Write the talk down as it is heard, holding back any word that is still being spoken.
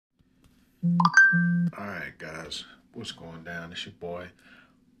Alright guys, what's going down? It's your boy,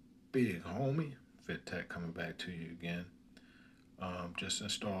 Big Homie, Fit Tech coming back to you again. Just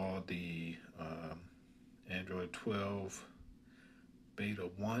installed the Android 12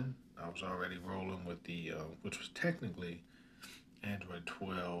 Beta 1. I was already rolling with the, which was technically Android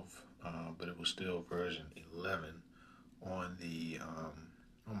 12, but it was still version 11 on the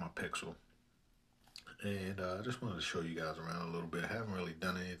on my Pixel. And I just wanted to show you guys around a little bit. I haven't really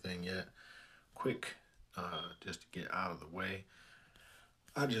done anything yet. Quick, just to get out of the way.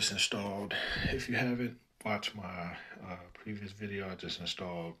 I just installed, if you haven't watched my previous video, I just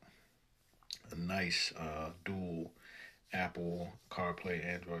installed a nice dual Apple CarPlay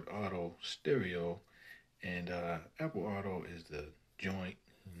Android Auto stereo. And Apple Auto is the joint,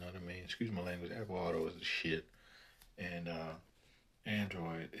 you know what I mean? Excuse my language, Apple Auto is the shit. And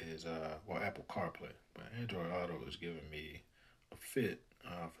Android is, Apple CarPlay. But Android Auto is giving me a fit.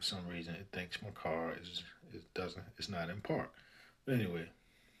 For some reason, it thinks my car it's not in park. But anyway,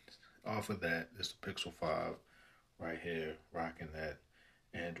 off of that, this is the Pixel 5 right here, rocking that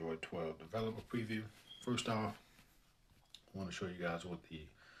Android 12 developer preview. First off, I want to show you guys what the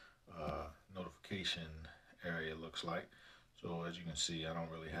notification area looks like. So as you can see, I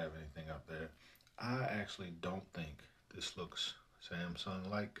don't really have anything up there. I actually don't think this looks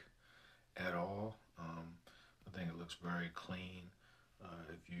Samsung-like at all. I think it looks very clean.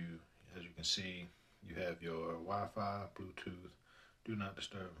 As you can see, you have your Wi-Fi, Bluetooth, do not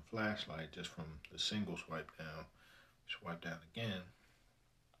disturb, and flashlight just from the single swipe down. Swipe down again,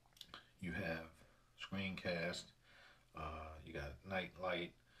 you have screencast, you got night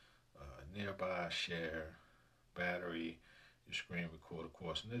light, nearby, share, battery, your screen record, of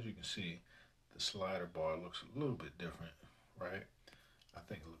course. And as you can see, the slider bar looks a little bit different, right? I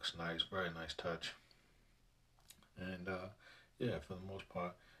think it looks nice, very nice touch. And yeah, for the most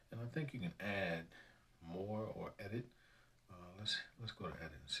part. And I think you can add more or edit. Let's go to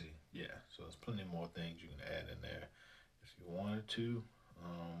edit and see. Yeah, so there's plenty more things you can add in there if you wanted to.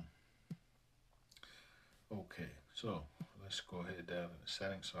 Okay, so let's go ahead down in the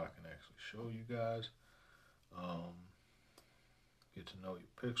settings so I can actually show you guys. Get to know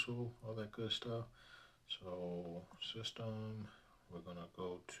your Pixel, all that good stuff. So system, we're gonna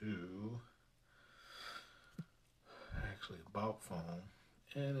go to actually about phone,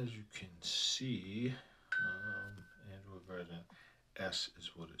 and as you can see, Android version S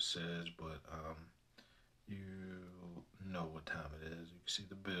is what it says, but you know what time it is. You can see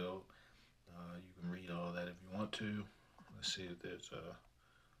the build. You can read all that if you want to. Let's see if there's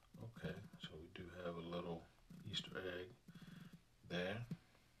okay, so we do have a little Easter egg there.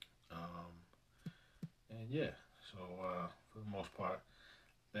 And yeah, so for the most part,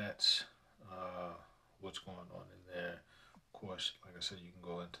 that's what's going on in there. Of course, like I said, you can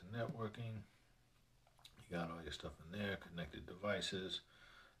go into networking. You got all your stuff in there, connected devices.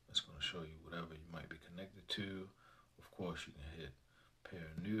 That's going to show you whatever you might be connected to. Of course, you can hit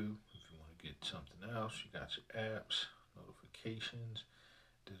pair new if you want to get something else. You got your apps, notifications,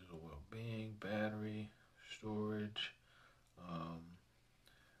 digital well-being, battery, storage,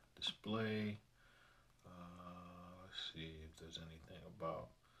 display. Let's see if there's anything about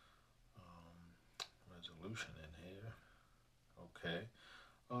resolution in here. Okay.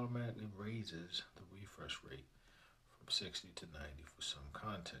 Automatically raises the refresh rate from 60 to 90 for some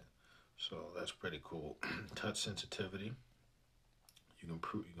content. So that's pretty cool. Touch sensitivity. You can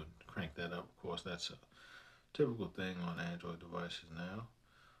crank that up. Of course, that's a typical thing on Android devices now.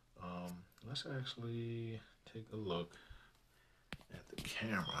 Let's actually take a look at the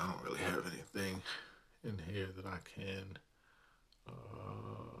camera. I don't really have anything in here that I can.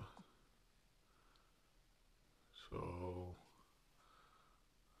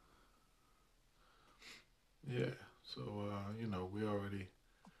 Yeah, so you know, we already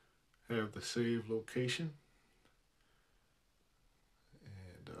have the save location,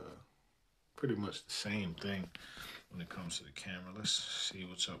 and pretty much the same thing when it comes to the camera. Let's see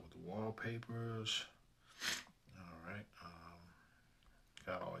what's up with the wallpapers. All right,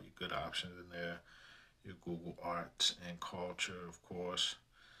 got all your good options in there. Your Google Arts and Culture, of course.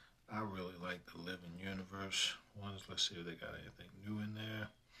 I really like the Living Universe ones. Let's see if they got anything new in there.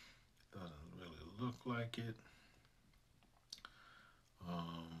 Doesn't really look like it.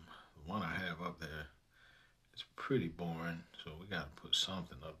 The one I have up there is pretty boring, so we got to put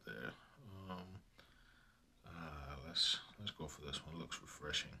something up there. Let's go for this one. Looks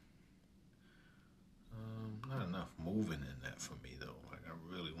refreshing. Not enough moving in that for me though. Like I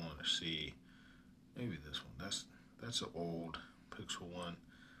really want to see maybe this one. That's an old Pixel one,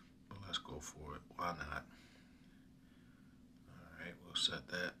 but let's go for it. Why not? All right, we'll set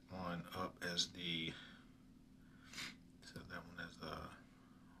that one up as the set that one as the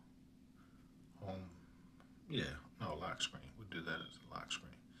home. Yeah, no, lock screen. We'll do that as a lock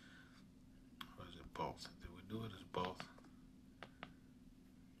screen. Or is it both? Did we do it as both?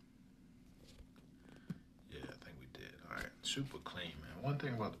 Yeah, I think we did. All right, super clean, man. One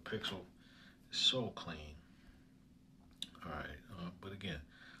thing about the Pixel, it's so clean. All right, but again,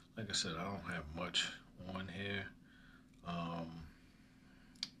 like I said, I don't have much on here, um,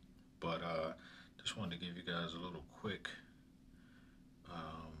 but just wanted to give you guys a little quick,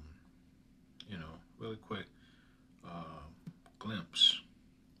 um, really quick glimpse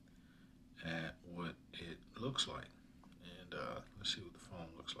at what it looks like. And let's see what the phone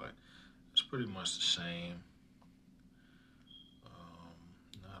looks like. It's pretty much the same.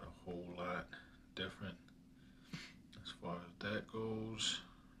 Not a whole lot different as far as that goes.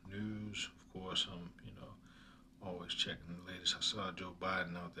 News, of course, I'm always checking the latest. I saw Joe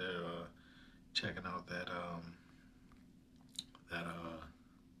Biden out there checking out that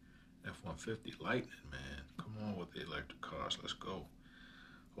F-150 Lightning, man. Come on with the electric cars, let's go.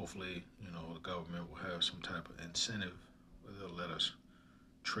 Hopefully, the government will have some type of incentive where they'll let us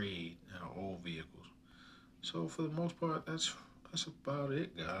trade our old vehicles. So for the most part, that's about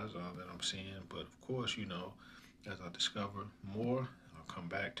it, guys, that I'm seeing. But of course, as I discover more, I'll come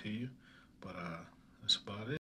back to you. But that's about it.